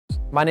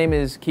My name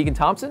is Keegan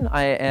Thompson.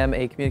 I am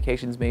a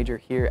communications major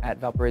here at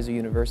Valparaiso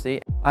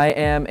University. I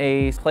am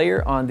a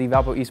player on the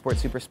VALPO Esports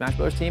Super Smash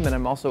Bros. Team, and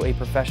I'm also a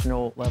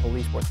professional level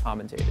esports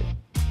commentator.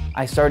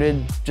 I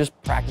started just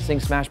practicing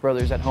Smash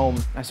Brothers at home.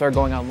 I started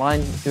going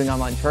online, doing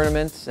online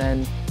tournaments,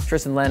 and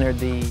Tristan Leonard,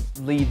 the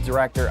lead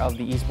director of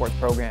the esports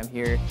program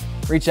here,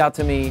 reached out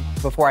to me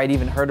before I'd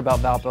even heard about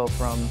VALPO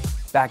from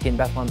back in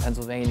Bethlehem,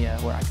 Pennsylvania,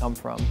 where I come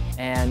from.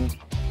 And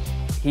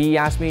he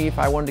asked me if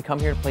I wanted to come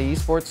here to play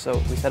esports, so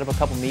we set up a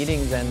couple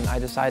meetings and I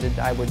decided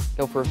I would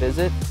go for a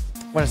visit.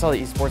 When I saw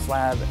the esports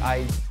lab,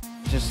 I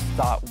just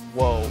thought,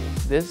 whoa,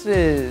 this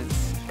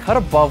is cut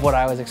above what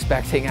I was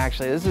expecting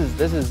actually. This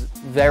is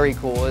very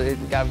cool.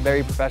 It got a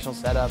very professional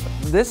setup.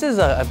 This is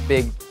a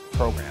big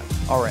program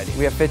already.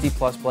 We have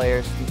 50+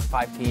 players,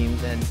 5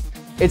 teams, and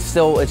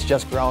it's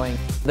just growing.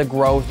 The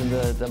growth and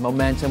the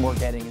momentum we're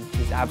getting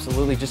is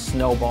absolutely just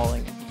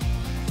snowballing.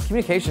 The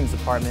communications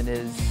department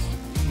is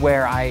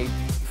where I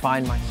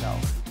find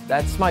myself.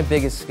 That's my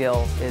biggest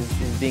skill, is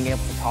being able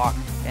to talk.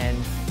 And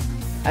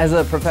as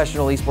a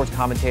professional esports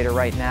commentator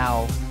right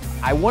now,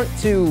 I want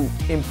to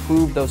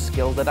improve those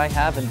skills that I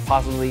have and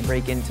possibly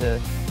break into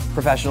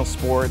professional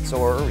sports,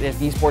 or if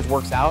esports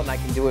works out and I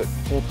can do it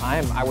full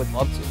time, I would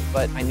love to.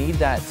 But I need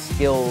that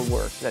skill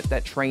work,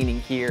 that training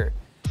here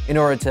in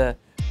order to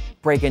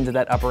break into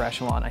that upper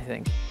echelon, I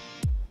think.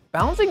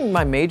 Balancing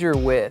my major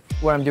with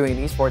what I'm doing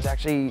in esports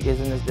actually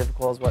isn't as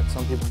difficult as what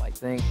some people might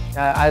think.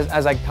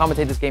 As I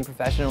commentate this game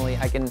professionally,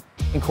 I can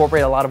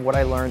incorporate a lot of what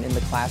I learned in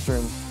the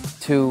classroom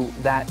to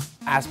that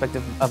aspect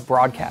of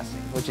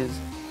broadcasting, which is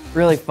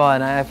really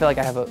fun. I feel like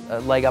I have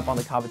a leg up on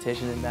the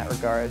competition in that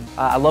regard.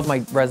 I love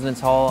my residence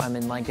hall. I'm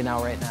in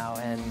Lankenau right now,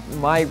 and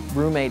my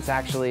roommate's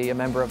actually a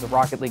member of the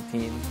Rocket League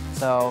team.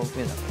 So,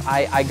 you know,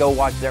 I go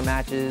watch their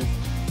matches.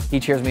 He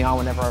cheers me on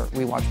whenever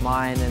we watch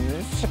mine, and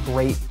it's just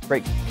a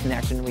great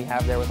connection we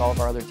have there with all of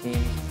our other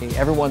teams.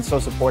 Everyone's so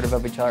supportive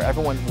of each other.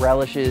 Everyone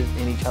relishes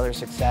in each other's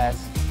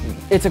success.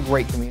 It's a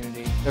great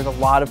community. There's a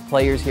lot of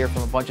players here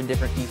from a bunch of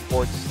different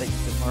esports that you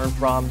can learn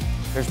from.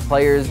 There's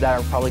players that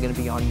are probably going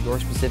to be on your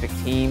specific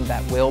team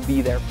that will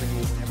be there for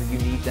you whenever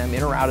you need them,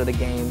 in or out of the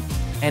game.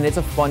 And it's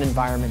a fun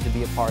environment to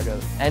be a part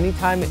of.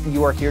 Anytime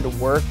you are here to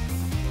work,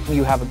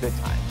 you have a good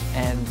time.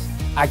 And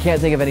I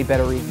can't think of any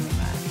better reason than that.